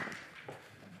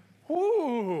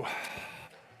Woo!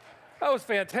 That was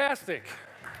fantastic.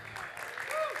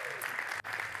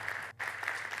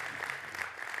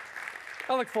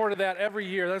 I look forward to that every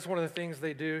year. That's one of the things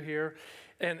they do here.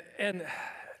 And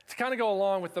to kind of go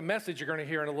along with the message you're going to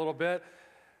hear in a little bit,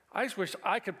 I just wish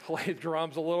I could play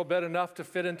drums a little bit enough to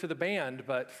fit into the band,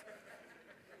 but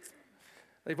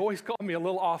they've always called me a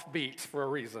little offbeat for a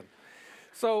reason.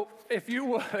 So if you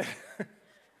would,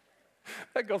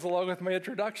 that goes along with my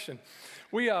introduction.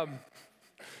 We're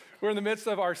in the midst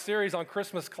of our series on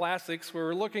Christmas classics, where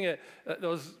we're looking at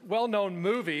those well-known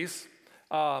movies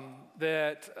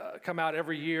that come out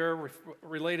every year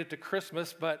related to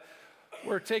Christmas, but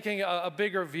we're taking a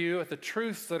bigger view at the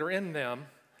truths that are in them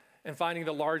and finding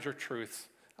the larger truths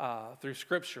through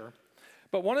Scripture.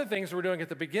 But one of the things we're doing at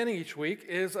the beginning each week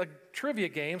is a trivia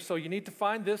game, so you need to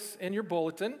find this in your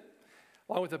bulletin,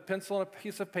 along with a pencil and a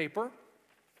piece of paper.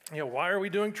 You know, why are we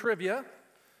doing trivia?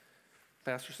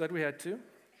 Pastor said we had to.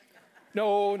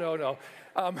 No.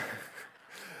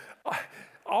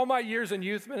 All my years in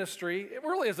youth ministry,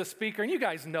 really as a speaker, and you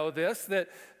guys know this,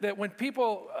 that when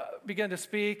people begin to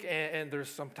speak and there's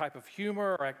some type of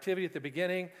humor or activity at the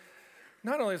beginning,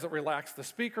 not only does it relax the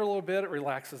speaker a little bit, it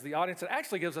relaxes the audience, it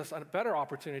actually gives us a better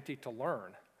opportunity to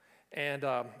learn. And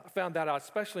I found that out,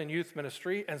 especially in youth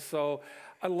ministry, and so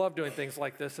I love doing things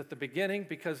like this at the beginning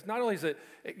because not only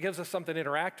it gives us something to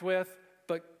interact with,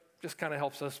 but just kind of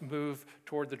helps us move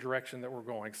toward the direction that we're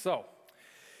going. So,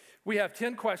 we have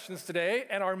 10 questions today,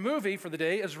 and our movie for the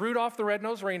day is Rudolph the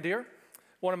Red-Nosed Reindeer,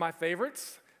 one of my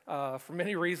favorites for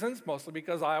many reasons, mostly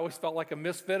because I always felt like a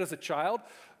misfit as a child,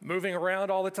 moving around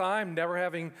all the time, never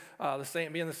having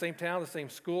be in the same town, the same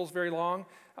schools very long.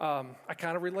 I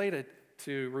kind of related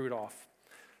to Rudolph.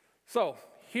 So,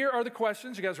 here are the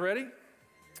questions. You guys ready?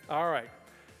 All right.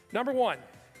 Number one,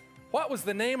 what was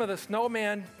the name of the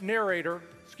snowman narrator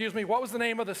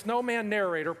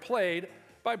played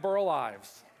by Burl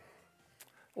Ives?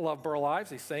 I love Burl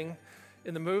Ives. He sang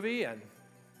in the movie, and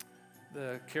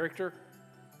the character,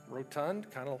 rotund,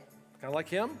 kind of like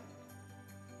him.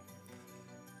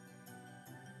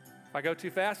 If I go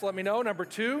too fast, let me know. Number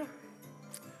two,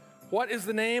 what is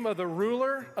the name of the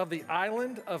ruler of the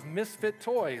island of misfit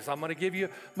toys? I'm going to give you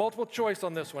multiple choice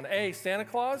on this one. A, Santa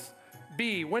Claus,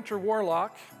 B, Winter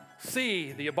Warlock,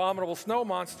 C, the Abominable Snow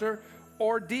Monster,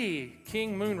 or D,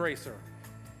 King Moonracer?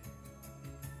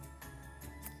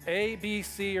 A, B,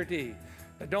 C, or D.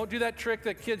 Now, don't do that trick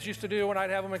that kids used to do when I'd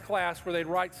have them in class where they'd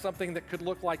write something that could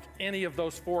look like any of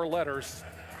those four letters.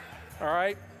 All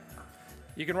right?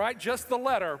 You can write just the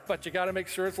letter, but you got to make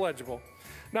sure it's legible.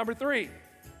 Number three,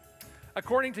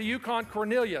 according to Yukon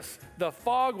Cornelius, the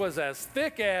fog was as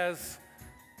thick as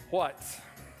what?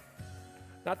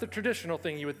 Not the traditional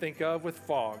thing you would think of with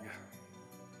fog.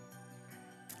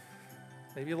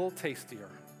 Maybe a little tastier.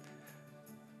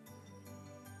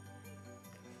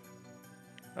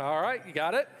 All right, you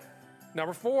got it.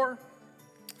 Number four,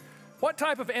 what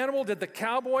type of animal did the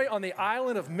cowboy on the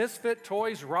island of misfit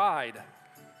toys ride?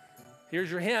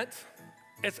 Here's your hint.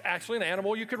 It's actually an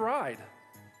animal you could ride,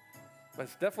 but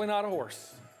it's definitely not a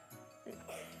horse.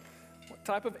 What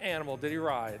type of animal did he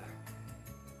ride?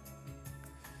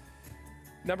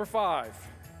 Number five,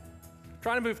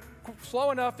 trying to move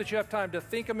slow enough that you have time to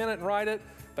think a minute and write it,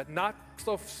 but not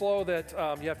so slow that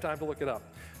you have time to look it up.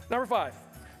 Number five,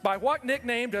 by what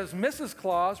nickname does Mrs.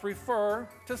 Claus refer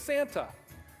to Santa?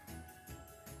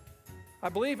 I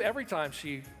believe every time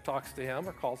she talks to him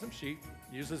or calls him, she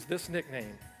uses this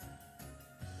nickname.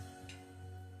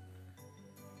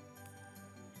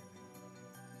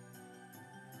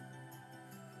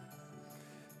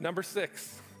 Number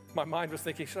six, my mind was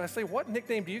thinking, should I say, what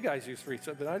nickname do you guys use for each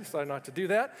other? But I decided not to do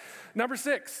that. Number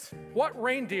six, what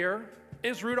reindeer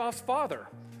is Rudolph's father?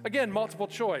 Again, multiple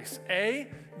choice. A,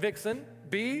 Vixen,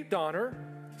 B, Donner,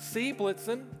 C,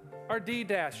 Blitzen, or D,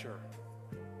 Dasher?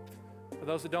 For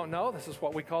those that don't know, this is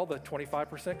what we call the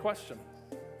 25% question.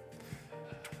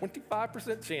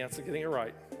 25% chance of getting it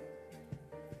right.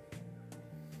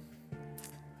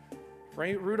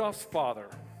 Rudolph's father.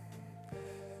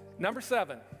 Number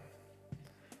seven,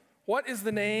 what is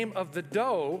the name of the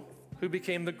doe who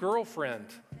became the girlfriend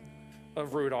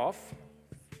of Rudolph?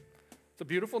 It's a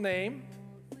beautiful name.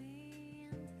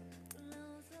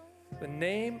 The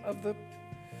name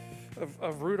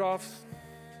of Rudolph's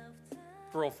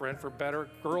girlfriend, for better,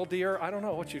 girl dear, I don't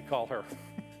know what you'd call her.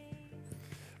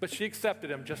 But she accepted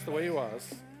him just the way he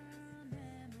was.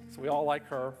 So we all like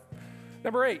her.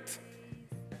 Number eight,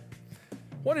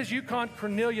 what is Yukon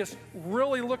Cornelius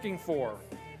really looking for?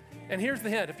 And here's the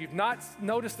hint. If you've not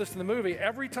noticed this in the movie,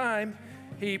 every time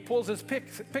he pulls his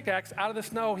pickaxe out of the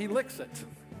snow, he licks it.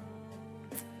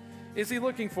 is he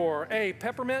looking for? A,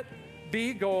 peppermint,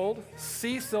 B, gold,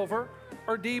 C, silver,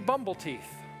 or D, bumble teeth?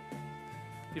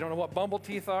 If you don't know what bumble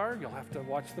teeth are, you'll have to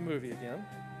watch the movie again.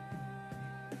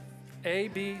 A,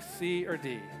 B, C, or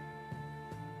D?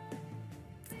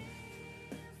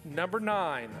 Number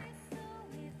 9.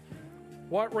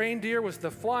 What reindeer was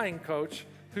the flying coach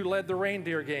who led the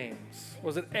reindeer games?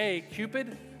 Was it A,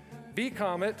 Cupid, B,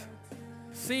 Comet,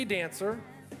 C, Dancer,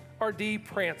 or D,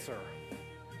 Prancer?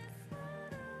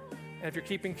 And if you're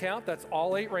keeping count, that's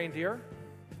all 8 reindeer.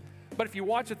 But if you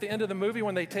watch at the end of the movie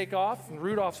when they take off and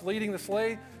Rudolph's leading the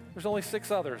sleigh, there's only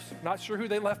 6 others. Not sure who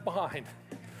they left behind.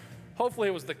 Hopefully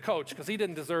it was the coach, because he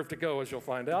didn't deserve to go, as you'll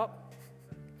find out.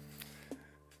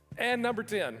 And number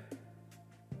 10.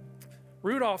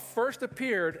 Rudolph first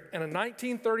appeared in a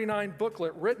 1939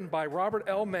 booklet written by Robert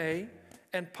L. May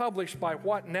and published by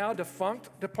what now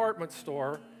defunct department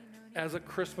store as a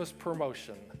Christmas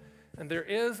promotion. And there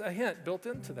is a hint built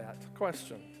into that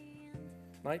question.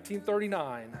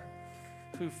 1939,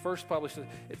 who first published it?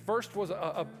 It first was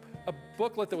a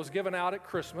booklet that was given out at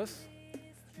Christmas.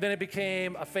 Then it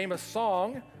became a famous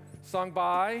song sung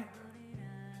by,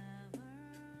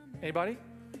 anybody?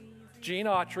 Gene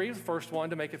Autry was the first one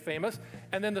to make it famous.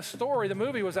 And then the story, the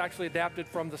movie, was actually adapted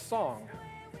from the song.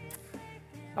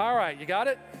 All right, you got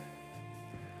it?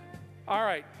 All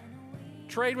right,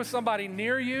 trade with somebody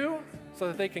near you so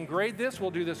that they can grade this. We'll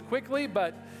do this quickly,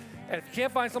 but if you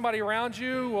can't find somebody around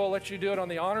you, we'll let you do it on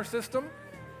the honor system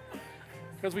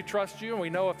because we trust you and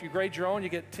we know if you grade your own, you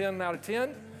get 10 out of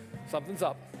 10, something's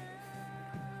up.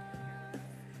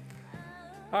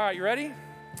 All right, you ready?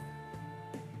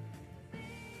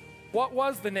 What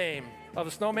was the name of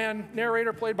the snowman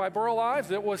narrator played by Burl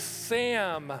Ives? It was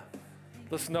Sam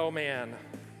the Snowman.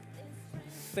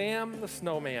 Sam the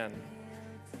Snowman.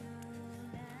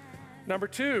 Number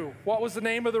 2, what was the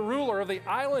name of the ruler of the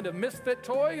island of misfit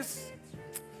toys?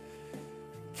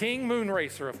 King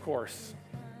Moonracer, of course.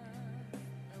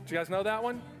 Do you guys know that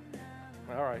one?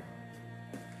 All right.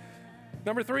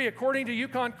 Number 3, according to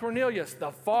Yukon Cornelius,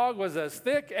 the fog was as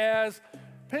thick as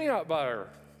peanut butter.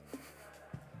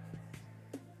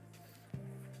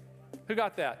 Who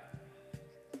got that?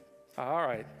 All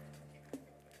right.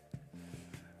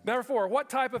 Number 4, what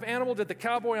type of animal did the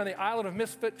cowboy on the island of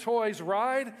misfit toys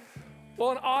ride?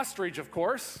 Well, an ostrich, of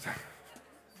course.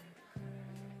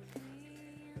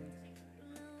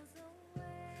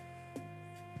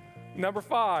 Number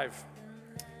 5,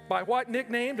 by what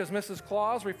nickname does Mrs.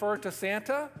 Claus refer to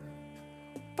Santa?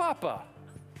 Papa.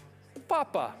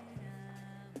 Papa.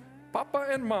 Papa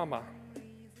and Mama.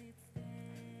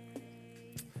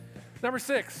 Number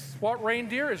 6, what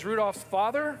reindeer is Rudolph's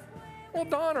father? Well,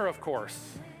 Donner, of course.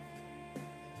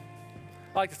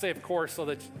 I like to say of course so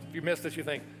that if you missed it, you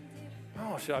think,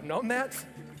 oh, should I have known that?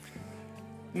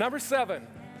 Number 7,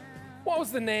 what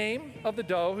was the name of the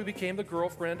doe who became the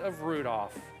girlfriend of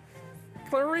Rudolph?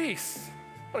 Clarice.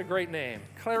 What a great name,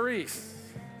 Clarice.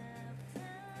 Do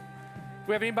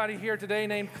we have anybody here today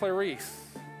named Clarice?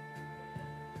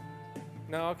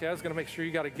 No, okay, I was going to make sure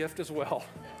you got a gift as well.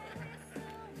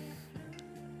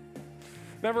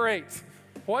 Number 8,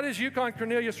 what is Yukon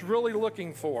Cornelius really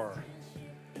looking for?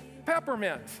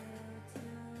 Peppermint.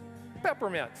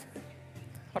 Peppermint.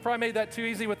 I probably made that too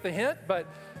easy with the hint, but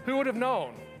who would have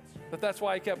known that that's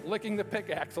why I kept licking the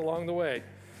pickaxe along the way?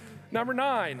 Number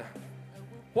 9,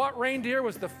 what reindeer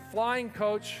was the flying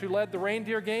coach who led the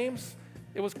reindeer games?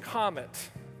 It was Comet.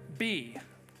 B.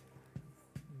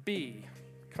 B.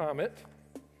 Comet.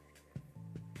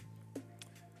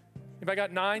 Anybody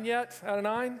got 9 yet out of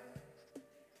 9?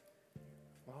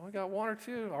 Well, we got 1 or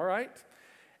 2, all right.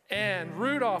 And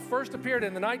Rudolph first appeared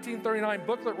in the 1939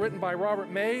 booklet written by Robert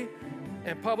May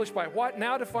and published by what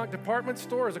now defunct department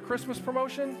store as a Christmas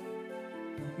promotion?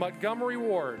 Montgomery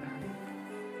Ward.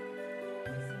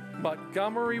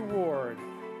 Montgomery Ward.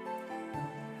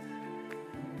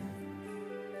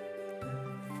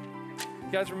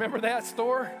 You guys remember that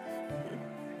store?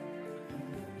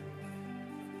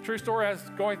 True story. I was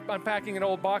unpacking an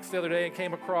old box the other day and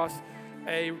came across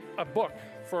a book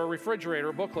for a refrigerator,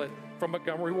 a booklet from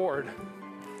Montgomery Ward.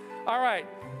 All right,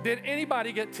 did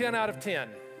anybody get 10 out of 10?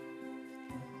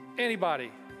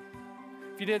 Anybody?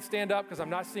 If you did, stand up because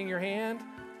I'm not seeing your hand.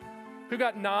 Who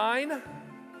got 9?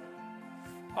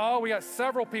 Oh, we got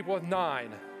several people with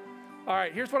 9. All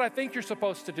right, here's what I think you're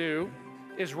supposed to do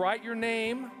is write your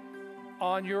name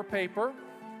on your paper.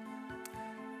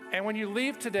 And when you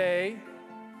leave today,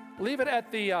 leave it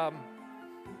at the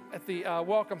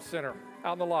Welcome Center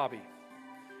out in the lobby.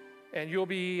 And you'll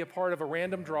be a part of a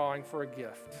random drawing for a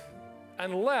gift.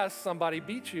 Unless somebody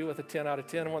beats you with a 10 out of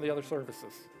 10 in one of the other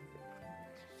services.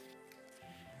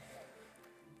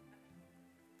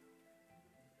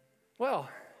 Well,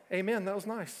 amen. That was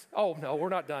nice. Oh, no, we're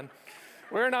not done.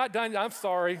 We're not done. I'm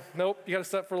sorry. Nope, you got to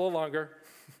sit for a little longer.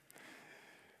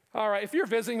 All right, if you're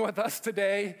visiting with us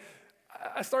today,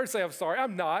 I started to say I'm sorry.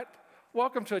 I'm not.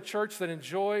 Welcome to a church that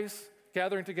enjoys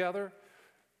gathering together,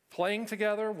 playing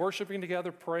together, worshiping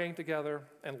together, praying together,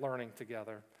 and learning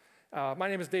together. My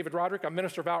name is David Roderick. I'm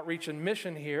Minister of Outreach and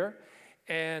Mission here.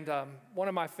 And one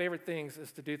of my favorite things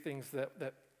is to do things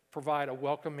that provide a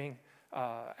welcoming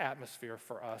atmosphere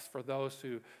for us, for those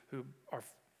who are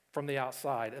from the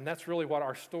outside. And that's really what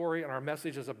our story and our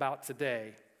message is about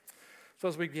today. So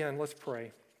as we begin, let's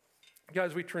pray.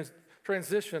 Guys, we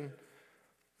transition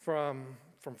from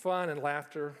fun and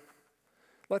laughter.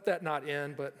 Let that not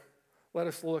end, but let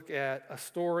us look at a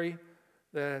story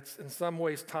that's in some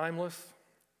ways timeless,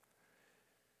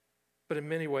 but in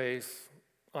many ways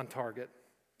on target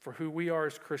for who we are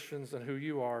as Christians and who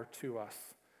you are to us.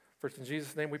 First, in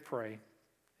Jesus' name we pray,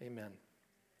 amen.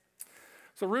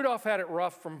 So Rudolph had it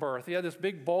rough from birth. He had this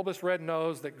big bulbous red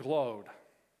nose that glowed,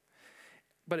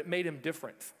 but it made him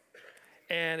different.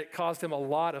 And it caused him a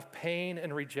lot of pain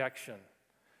and rejection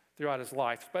throughout his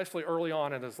life, especially early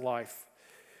on in his life.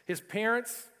 His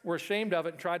parents were ashamed of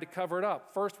it and tried to cover it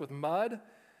up, first with mud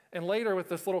and later with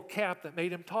this little cap that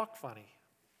made him talk funny.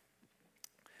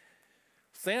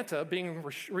 Santa, being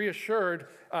reassured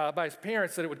by his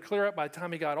parents that it would clear up by the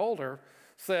time he got older,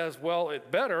 says, well,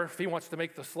 it better if he wants to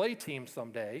make the sleigh team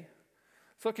someday.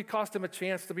 So it could cost him a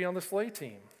chance to be on the sleigh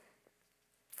team.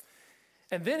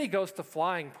 And then he goes to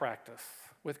flying practice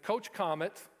with Coach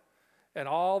Comet and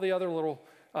all the other little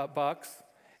bucks.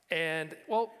 And,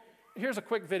 well, here's a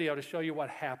quick video to show you what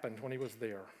happened when he was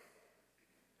there.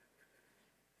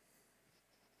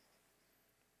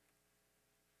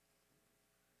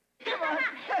 Come on.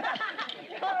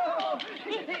 Oh.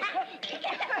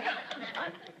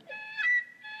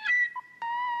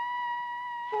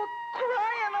 For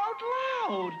crying out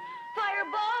loud.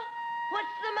 Fireball,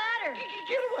 what's the matter?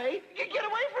 Get away. Get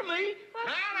away from me.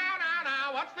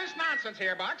 Now. What's this nonsense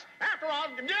here, Bucks? After all,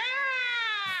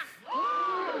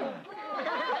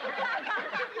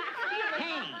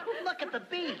 Hey, look at the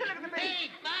beak. Hey,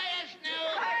 buy us new.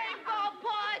 Fireball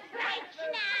paws, right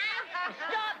now.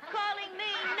 Stop calling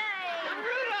me names.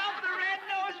 Rudolph the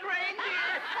red-nosed reindeer.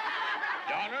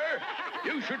 Donner,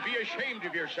 you should be ashamed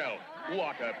of yourself.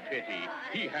 What a pity.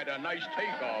 He had a nice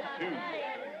takeoff, too.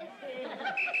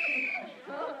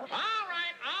 All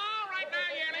right, now,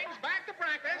 yearlings, back to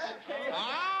practice.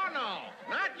 Oh, no,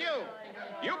 not you.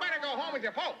 You better go home with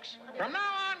your folks. From now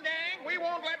on, gang, we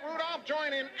won't let Rudolph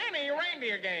join in any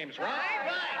reindeer games, right?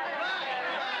 Right.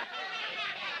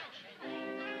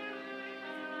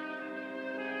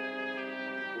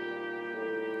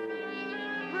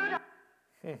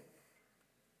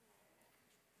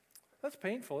 That's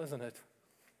painful, isn't it?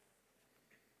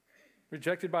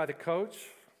 Rejected by the coach.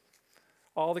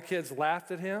 All the kids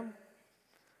laughed at him.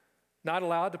 Not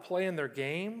allowed to play in their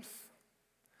games.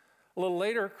 A little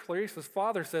later, Clarice's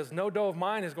father says, no doe of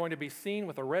mine is going to be seen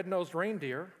with a red-nosed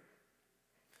reindeer.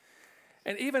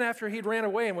 And even after he'd ran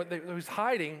away and was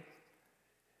hiding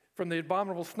from the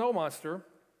abominable snow monster,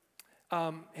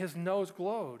 his nose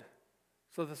glowed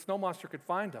so the snow monster could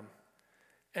find him.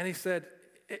 And he said,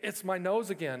 it's my nose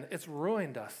again. It's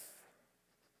ruined us.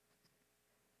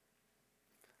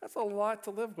 That's a lot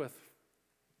to live with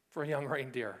for a young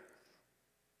reindeer.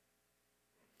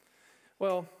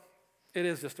 Well, it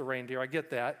is just a reindeer. I get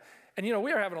that. And you know,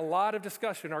 we are having a lot of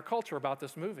discussion in our culture about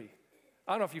this movie.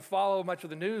 I don't know if you follow much of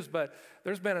the news, but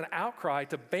there's been an outcry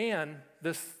to ban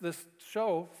this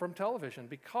show from television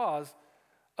because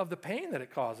of the pain that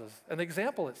it causes and the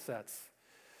example it sets.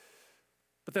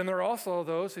 But then there are also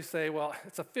those who say, well,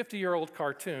 it's a 50-year-old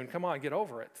cartoon. Come on, get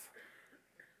over it.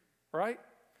 Right?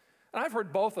 And I've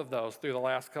heard both of those through the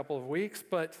last couple of weeks,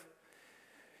 but,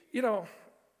 you know,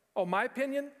 my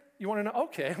opinion, you want to know?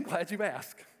 Okay, I'm glad you've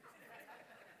asked.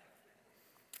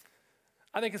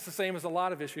 I think it's the same as a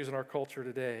lot of issues in our culture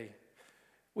today.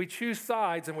 We choose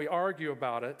sides and we argue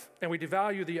about it, and we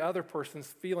devalue the other person's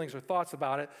feelings or thoughts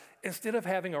about it instead of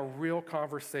having a real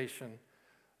conversation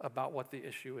about what the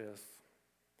issue is.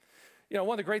 You know,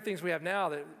 one of the great things we have now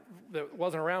that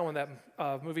wasn't around when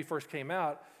that movie first came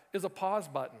out is a pause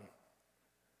button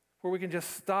where we can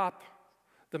just stop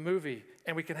the movie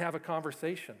and we can have a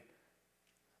conversation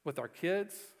with our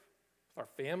kids, our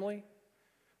family.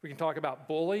 We can talk about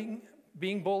bullying,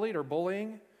 being bullied or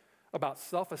bullying, about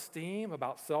self-esteem,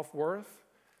 about self-worth,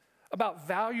 about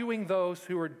valuing those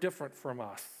who are different from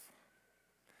us.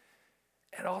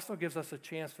 It also gives us a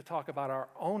chance to talk about our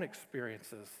own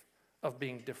experiences of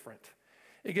being different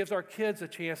It gives our kids a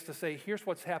chance to say, here's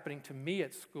what's happening to me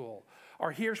at school,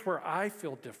 or here's where I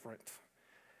feel different.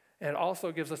 And it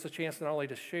also gives us a chance not only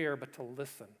to share, but to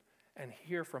listen and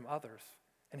hear from others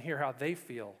and hear how they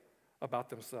feel about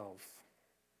themselves.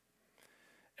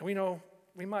 And we know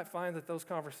we might find that those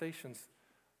conversations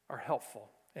are helpful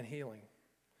and healing.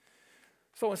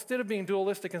 So instead of being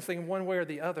dualistic and saying one way or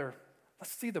the other,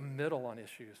 let's see the middle on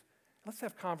issues. Let's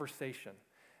have conversation.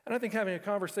 And I think having a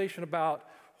conversation about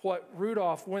what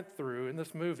Rudolph went through in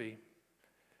this movie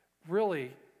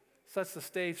really sets the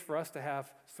stage for us to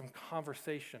have some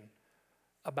conversation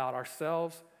about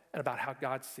ourselves and about how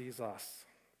God sees us.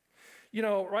 You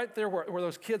know, right there where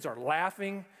those kids are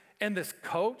laughing and this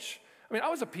coach, I mean, I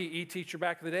was a PE teacher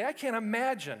back in the day. I can't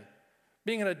imagine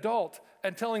being an adult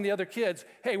and telling the other kids,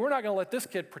 hey, we're not going to let this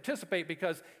kid participate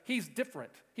because he's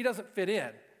different. He doesn't fit in.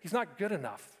 He's not good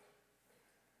enough.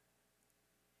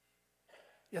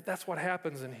 Yet that's what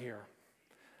happens in here.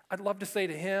 I'd love to say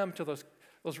to him, to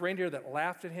those reindeer that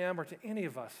laughed at him, or to any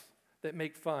of us that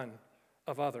make fun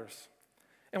of others.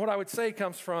 And what I would say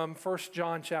comes from 1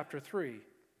 John chapter 3. It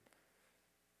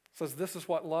says, this is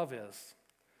what love is.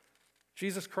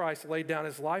 Jesus Christ laid down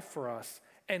his life for us,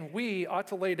 and we ought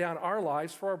to lay down our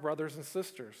lives for our brothers and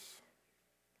sisters.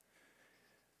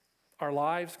 Our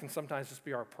lives can sometimes just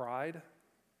be our pride,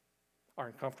 our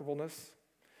uncomfortableness.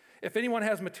 If anyone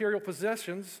has material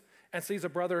possessions and sees a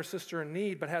brother or sister in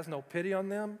need but has no pity on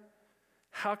them,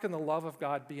 how can the love of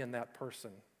God be in that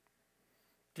person?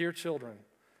 Dear children,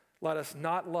 let us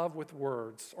not love with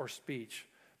words or speech,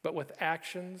 but with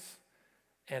actions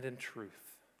and in truth.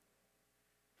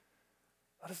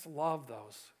 Let us love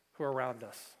those who are around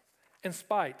us in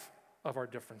spite of our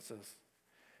differences,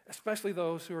 especially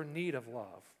those who are in need of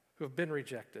love, who have been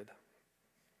rejected.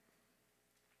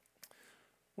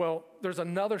 Well, there's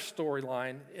another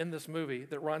storyline in this movie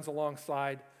that runs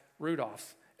alongside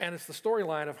Rudolph's, and it's the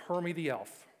storyline of Hermie the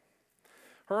elf.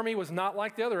 Hermie was not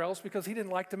like the other elves because he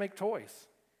didn't like to make toys.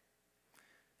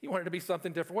 He wanted to be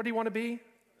something different. What did he want to be?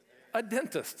 A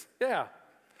dentist, yeah.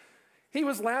 He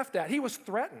was laughed at. He was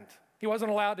threatened. He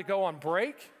wasn't allowed to go on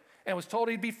break and was told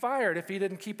he'd be fired if he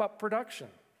didn't keep up production.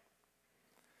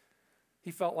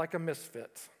 He felt like a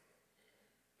misfit.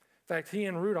 In fact, he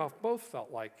and Rudolph both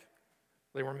felt like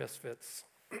they were misfits.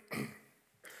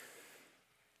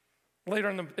 Later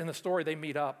in the story, they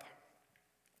meet up.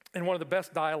 In one of the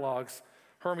best dialogues,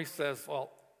 Hermie says,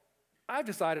 well, I've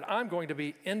decided I'm going to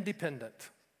be independent.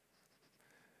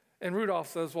 And Rudolph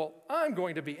says, well, I'm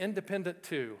going to be independent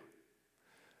too.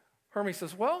 Hermie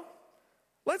says, well,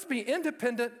 let's be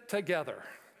independent together.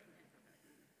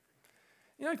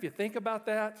 You know, if you think about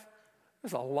that,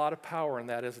 there's a lot of power in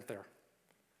that, isn't there?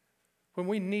 When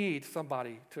we need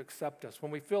somebody to accept us,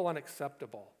 when we feel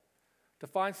unacceptable, to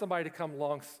find somebody to come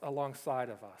alongside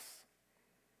of us.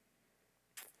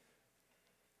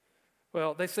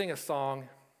 Well, they sing a song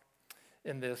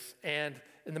in this, and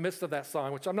in the midst of that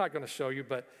song, which I'm not going to show you,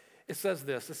 but it says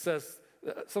this. It says,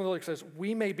 some of the lyrics says,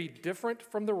 we may be different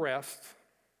from the rest.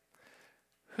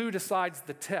 Who decides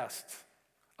the test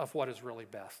of what is really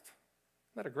best?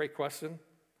 Isn't that a great question?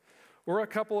 We're a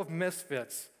couple of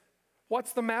misfits.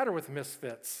 What's the matter with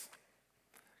misfits?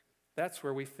 That's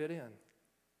where we fit in.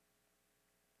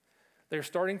 They're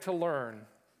starting to learn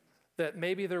that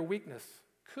maybe their weakness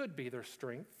could be their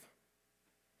strength.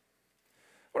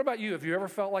 What about you? Have you ever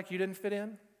felt like you didn't fit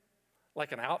in?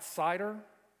 Like an outsider?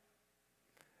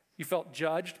 You felt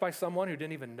judged by someone who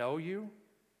didn't even know you?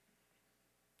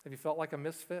 Have you felt like a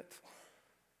misfit?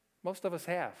 Most of us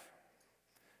have.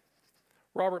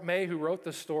 Robert May, who wrote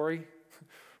this story,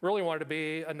 really wanted to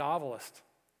be a novelist,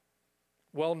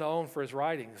 well known for his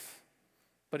writings,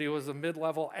 but he was a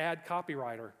mid-level ad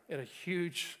copywriter in a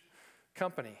huge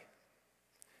company.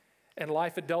 And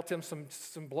life had dealt him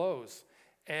some blows.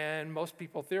 And most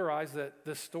people theorize that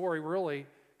this story really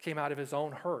came out of his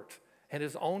own hurt and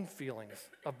his own feelings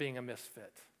of being a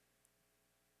misfit.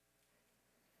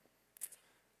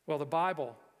 Well, the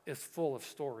Bible is full of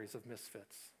stories of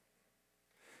misfits.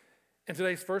 In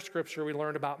today's first scripture, we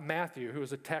learned about Matthew, who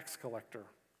was a tax collector.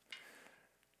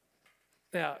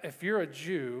 Now, if you're a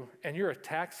Jew and you're a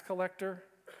tax collector,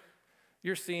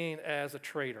 you're seen as a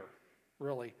traitor,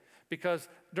 really. Because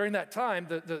during that time,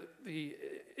 the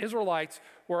Israelites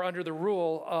were under the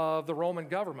rule of the Roman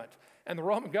government. And the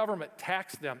Roman government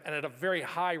taxed them, and at a very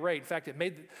high rate. In fact, it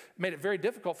made it very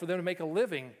difficult for them to make a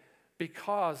living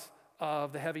because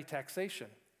of the heavy taxation.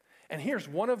 And here's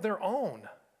one of their own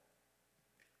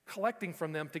collecting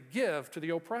from them to give to the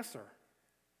oppressor.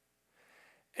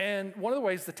 And one of the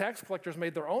ways the tax collectors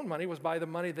made their own money was by the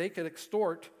money they could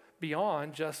extort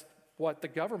beyond just what the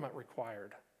government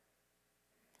required.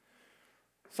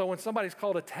 So when somebody's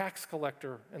called a tax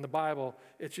collector in the Bible,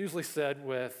 it's usually said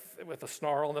with a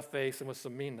snarl in the face and with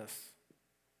some meanness.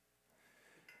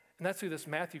 And that's who this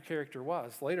Matthew character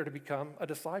was, later to become a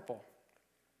disciple.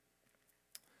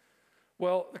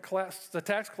 Well, the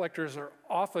tax collectors are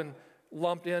often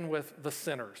lumped in with the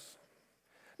sinners.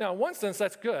 Now, in one sense,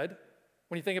 that's good.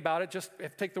 When you think about it, just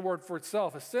take the word for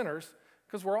itself as sinners,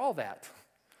 because we're all that.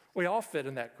 We all fit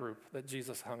in that group that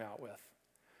Jesus hung out with.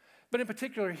 But in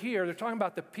particular here, they're talking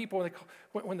about the people,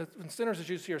 when sinners is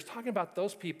used here, it's talking about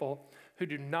those people who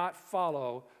do not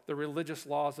follow the religious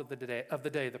laws of the day,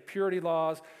 the purity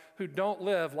laws, who don't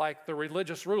live like the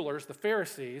religious rulers, the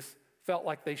Pharisees, felt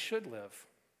like they should live.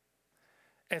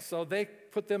 And so they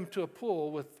put them to a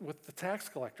pool with the tax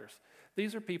collectors.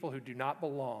 These are people who do not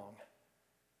belong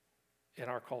in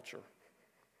our culture.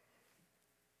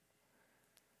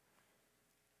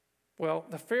 Well,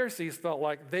 the Pharisees felt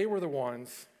like they were the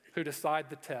ones who decide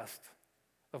the test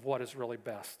of what is really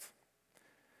best.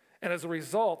 And as a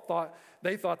result,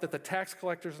 they thought that the tax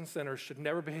collectors and sinners should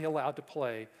never be allowed to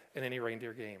play in any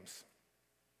reindeer games.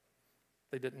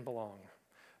 They didn't belong.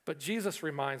 But Jesus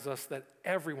reminds us that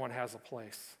everyone has a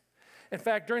place. In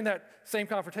fact, during that same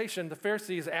confrontation, the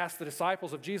Pharisees asked the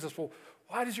disciples of Jesus, well,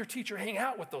 why does your teacher hang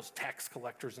out with those tax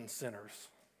collectors and sinners?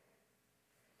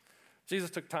 Jesus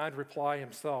took time to reply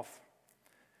himself.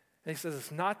 And he says,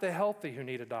 it's not the healthy who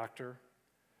need a doctor,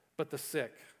 but the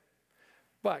sick.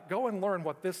 But go and learn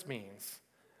what this means.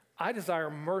 I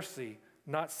desire mercy,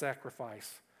 not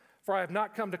sacrifice. For I have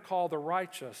not come to call the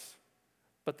righteous,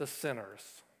 but the sinners,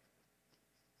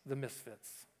 the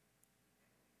misfits.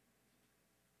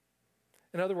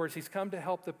 In other words, he's come to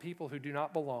help the people who do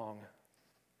not belong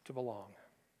to belong.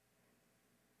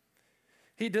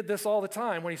 He did this all the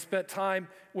time when he spent time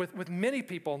with many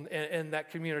people in that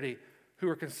community who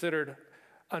were considered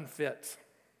unfit.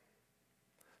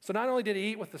 So not only did he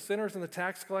eat with the sinners and the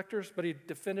tax collectors, but he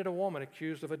defended a woman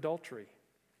accused of adultery.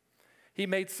 He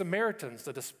made Samaritans,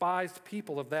 the despised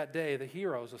people of that day, the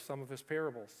heroes of some of his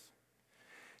parables.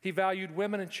 He valued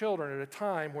women and children at a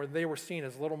time where they were seen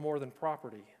as little more than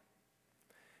property.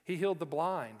 He healed the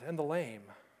blind and the lame.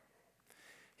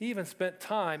 He even spent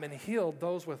time and healed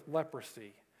those with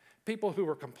leprosy, people who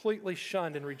were completely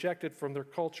shunned and rejected from their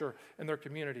culture and their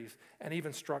communities, and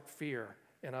even struck fear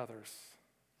in others.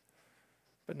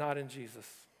 But not in Jesus.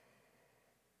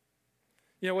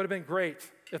 You know, it would have been great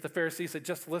if the Pharisees had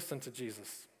just listened to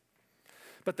Jesus.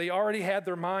 But they already had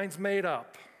their minds made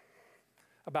up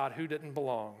about who didn't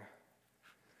belong.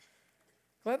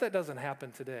 Glad that doesn't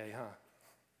happen today, huh?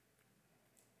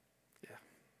 Yeah.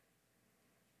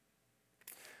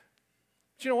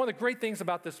 But you know, one of the great things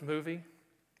about this movie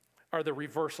are the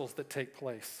reversals that take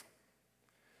place.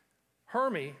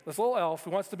 Hermie, this little elf who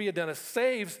wants to be a dentist,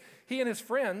 saves he and his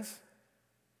friends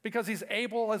because he's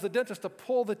able as a dentist to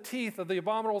pull the teeth of the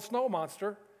abominable snow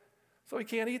monster so he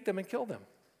can't eat them and kill them.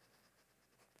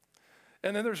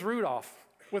 And then there's Rudolph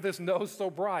with his nose so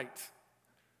bright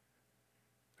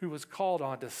who was called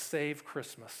on to save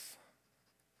Christmas.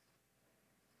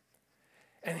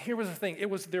 And here was the thing, it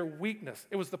was their weakness.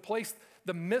 It was the place,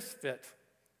 the misfit,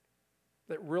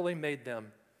 that really made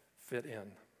them fit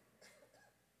in.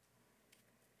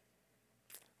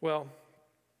 Well,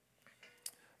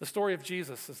 the story of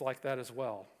Jesus is like that as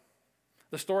well.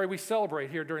 The story we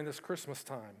celebrate here during this Christmas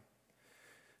time.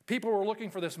 People were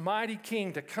looking for this mighty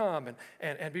king to come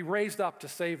and be raised up to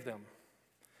save them.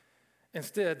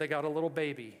 Instead, they got a little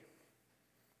baby,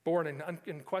 born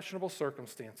in questionable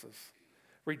circumstances,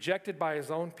 rejected by his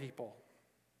own people.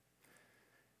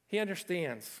 He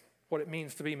understands what it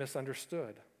means to be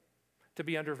misunderstood, to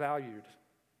be undervalued.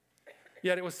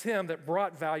 Yet it was him that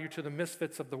brought value to the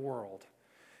misfits of the world.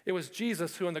 It was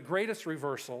Jesus who, in the greatest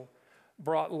reversal,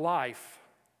 brought life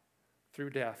through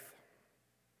death.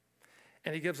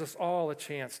 And he gives us all a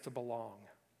chance to belong,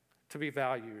 to be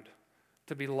valued,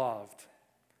 to be loved,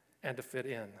 and to fit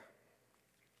in.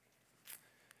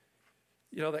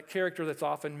 You know, that character that's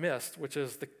often missed, which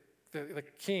is the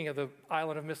king of the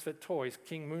island of misfit toys,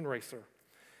 King Moonracer.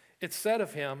 It's said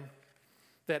of him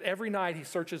that every night he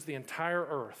searches the entire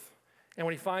earth, and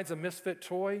when he finds a misfit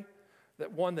toy,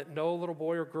 that one that no little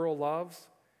boy or girl loves,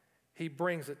 he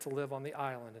brings it to live on the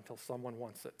island until someone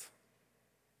wants it.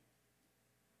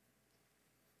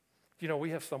 You know,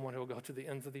 we have someone who will go to the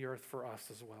ends of the earth for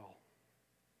us as well.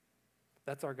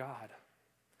 That's our God.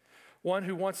 One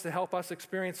who wants to help us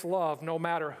experience love no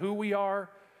matter who we are,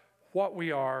 what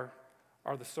we are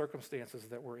the circumstances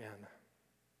that we're in.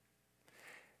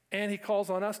 And he calls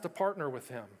on us to partner with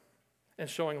him in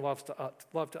showing love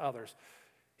to others.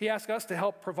 He asks us to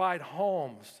help provide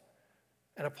homes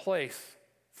and a place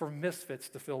for misfits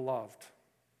to feel loved.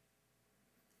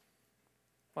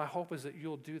 My hope is that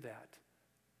you'll do that.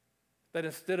 That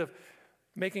instead of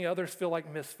making others feel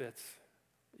like misfits,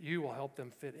 you will help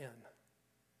them fit in.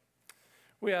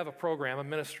 We have a program, a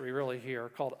ministry really here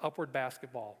called Upward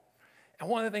Basketball. And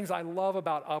one of the things I love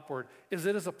about Upward is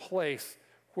it is a place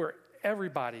where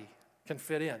everybody can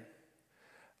fit in.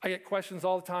 I get questions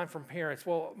all the time from parents,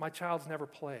 well, my child's never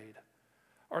played.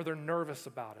 Or they're nervous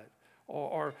about it.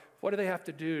 Or what do they have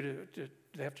to do? Do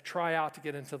they have to try out to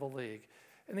get into the league?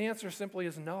 And the answer simply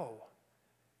is no.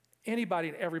 Anybody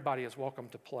and everybody is welcome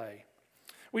to play.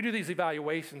 We do these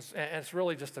evaluations, and it's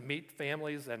really just to meet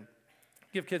families and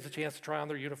give kids a chance to try on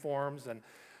their uniforms and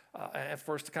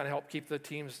first to kind of help keep the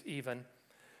teams even.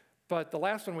 But the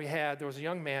last one we had, there was a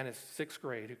young man in 6th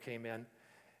grade who came in.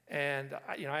 And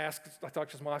I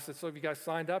talked to his mom, I said, so have you guys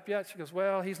signed up yet? She goes,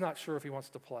 well, he's not sure if he wants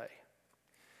to play.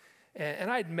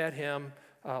 And I had met him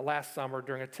last summer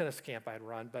during a tennis camp I had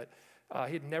run, but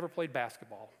he had never played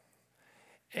basketball.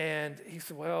 And he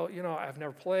said, well, I've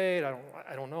never played.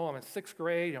 I don't know. I'm in 6th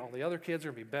grade. All the other kids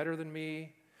are going to be better than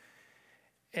me.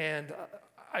 And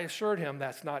I assured him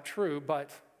that's not true, but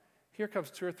here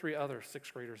comes 2 or 3 other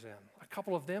 6th graders in, a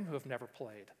couple of them who have never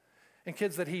played, and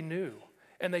kids that he knew.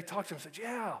 And they talked to him and said,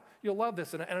 yeah, you'll love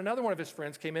this. And another one of his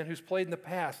friends came in who's played in the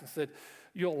past and said,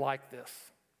 you'll like this.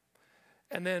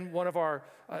 And then one of our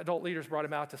adult leaders brought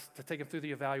him out to take him through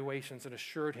the evaluations and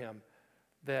assured him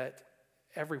that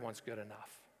everyone's good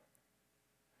enough.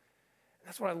 And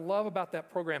that's what I love about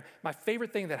that program. My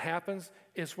favorite thing that happens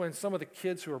is when some of the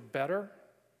kids who are better,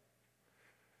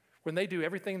 when they do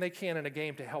everything they can in a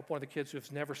game to help one of the kids who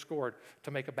has never scored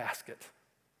to make a basket.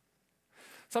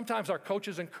 Sometimes our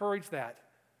coaches encourage that,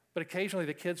 but occasionally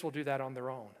the kids will do that on their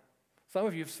own. Some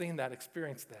of you have seen that,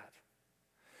 experienced that.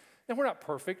 And we're not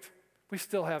perfect. We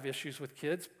still have issues with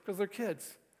kids because they're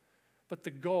kids. But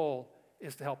the goal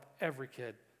is to help every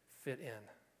kid fit in.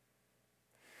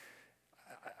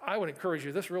 I would encourage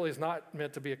you, this really is not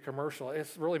meant to be a commercial.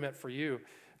 It's really meant for you.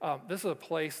 This is a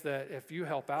place that if you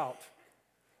help out,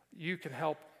 you can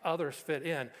help others fit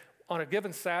in. On a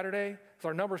given Saturday, as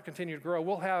our numbers continue to grow,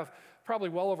 we'll have probably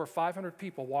well over 500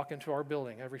 people walk into our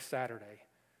building every Saturday,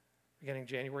 beginning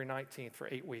January 19th for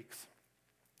 8 weeks.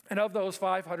 And of those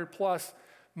 500 plus,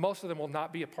 most of them will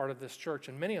not be a part of this church,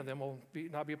 and many of them will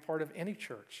not be a part of any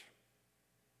church.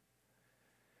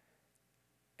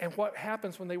 And what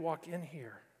happens when they walk in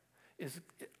here is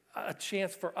a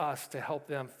chance for us to help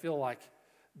them feel like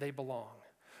they belong.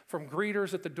 From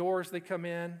greeters at the doors they come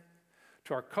in,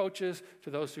 to our coaches,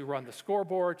 to those who run the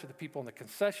scoreboard, to the people in the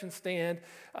concession stand,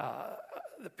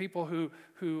 the people who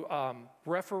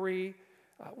referee.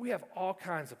 We have all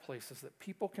kinds of places that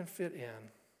people can fit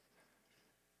in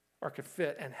or can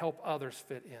fit and help others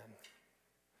fit in.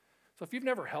 So if you've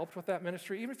never helped with that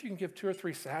ministry, even if you can give 2 or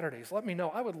 3 Saturdays, let me know.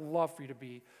 I would love for you to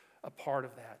be a part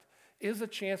of that. It is a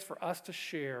chance for us to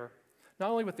share,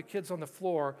 not only with the kids on the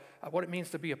floor, what it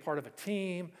means to be a part of a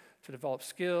team, to develop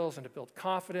skills and to build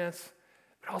confidence,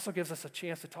 but it also gives us a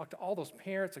chance to talk to all those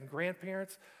parents and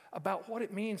grandparents about what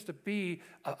it means to be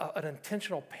an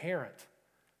intentional parent,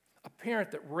 a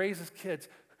parent that raises kids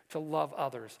to love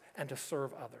others and to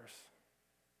serve others.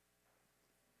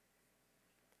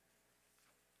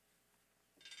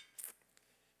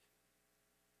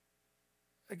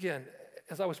 Again,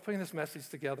 as I was putting this message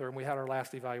together and we had our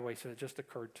last evaluation, it just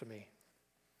occurred to me.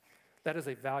 That is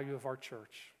a value of our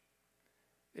church,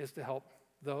 is to help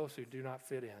those who do not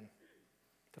fit in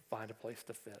to find a place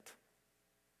to fit.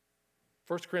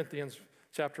 1 Corinthians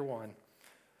chapter 1.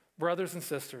 Brothers and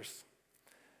sisters,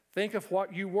 think of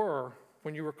what you were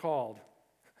when you were called.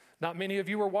 Not many of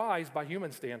you were wise by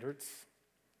human standards.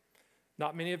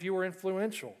 Not many of you were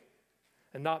influential,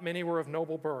 and not many were of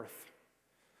noble birth.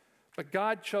 But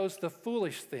God chose the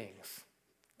foolish things,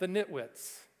 the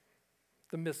nitwits,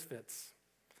 the misfits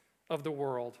of the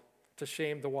world to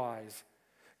shame the wise.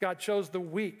 God chose the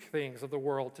weak things of the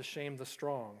world to shame the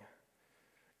strong.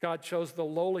 God chose the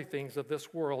lowly things of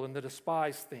this world and the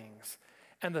despised things,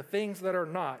 and the things that are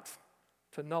not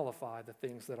to nullify the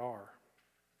things that are,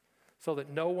 so that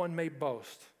no one may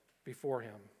boast before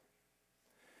him.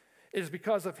 It is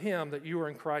because of him that you are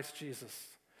in Christ Jesus,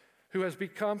 who has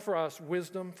become for us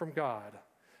wisdom from God,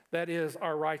 that is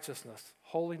our righteousness,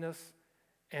 holiness,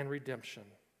 and redemption.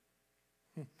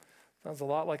 Sounds a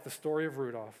lot like the story of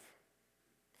Rudolph.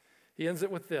 He ends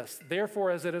it with this: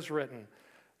 therefore, as it is written,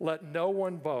 let no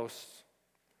one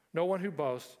who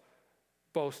boasts,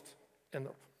 boast in the...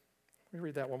 Let me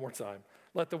read that one more time.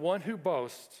 Let the one who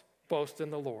boasts, boast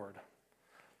in the Lord.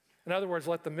 In other words,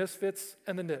 let the misfits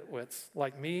and the nitwits,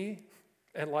 like me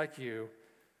and like you,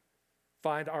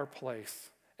 find our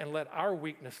place, and let our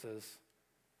weaknesses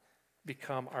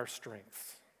become our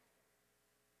strengths.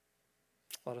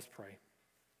 Let us pray.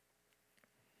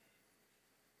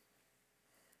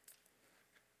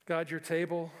 God, your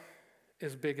table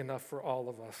is big enough for all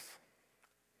of us.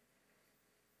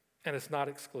 And it's not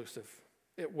exclusive.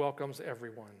 It welcomes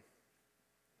everyone.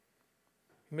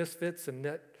 Misfits and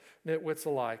nitwits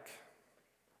alike.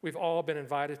 We've all been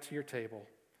invited to your table.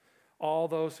 All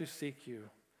those who seek you.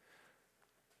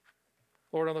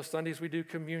 Lord, on those Sundays we do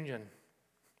communion.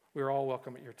 We're all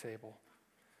welcome at your table.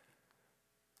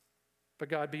 But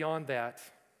God, beyond that,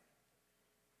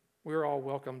 we're all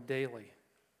welcome daily,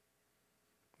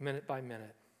 minute by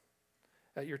minute,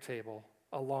 at your table,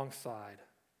 alongside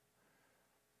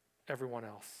everyone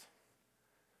else.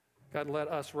 God, let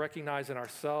us recognize in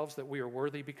ourselves that we are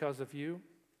worthy because of you.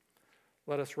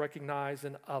 Let us recognize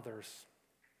in others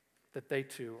that they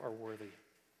too are worthy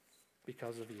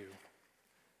because of you.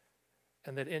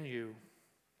 And that in you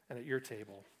and at your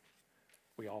table,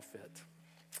 we all fit.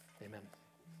 Amen.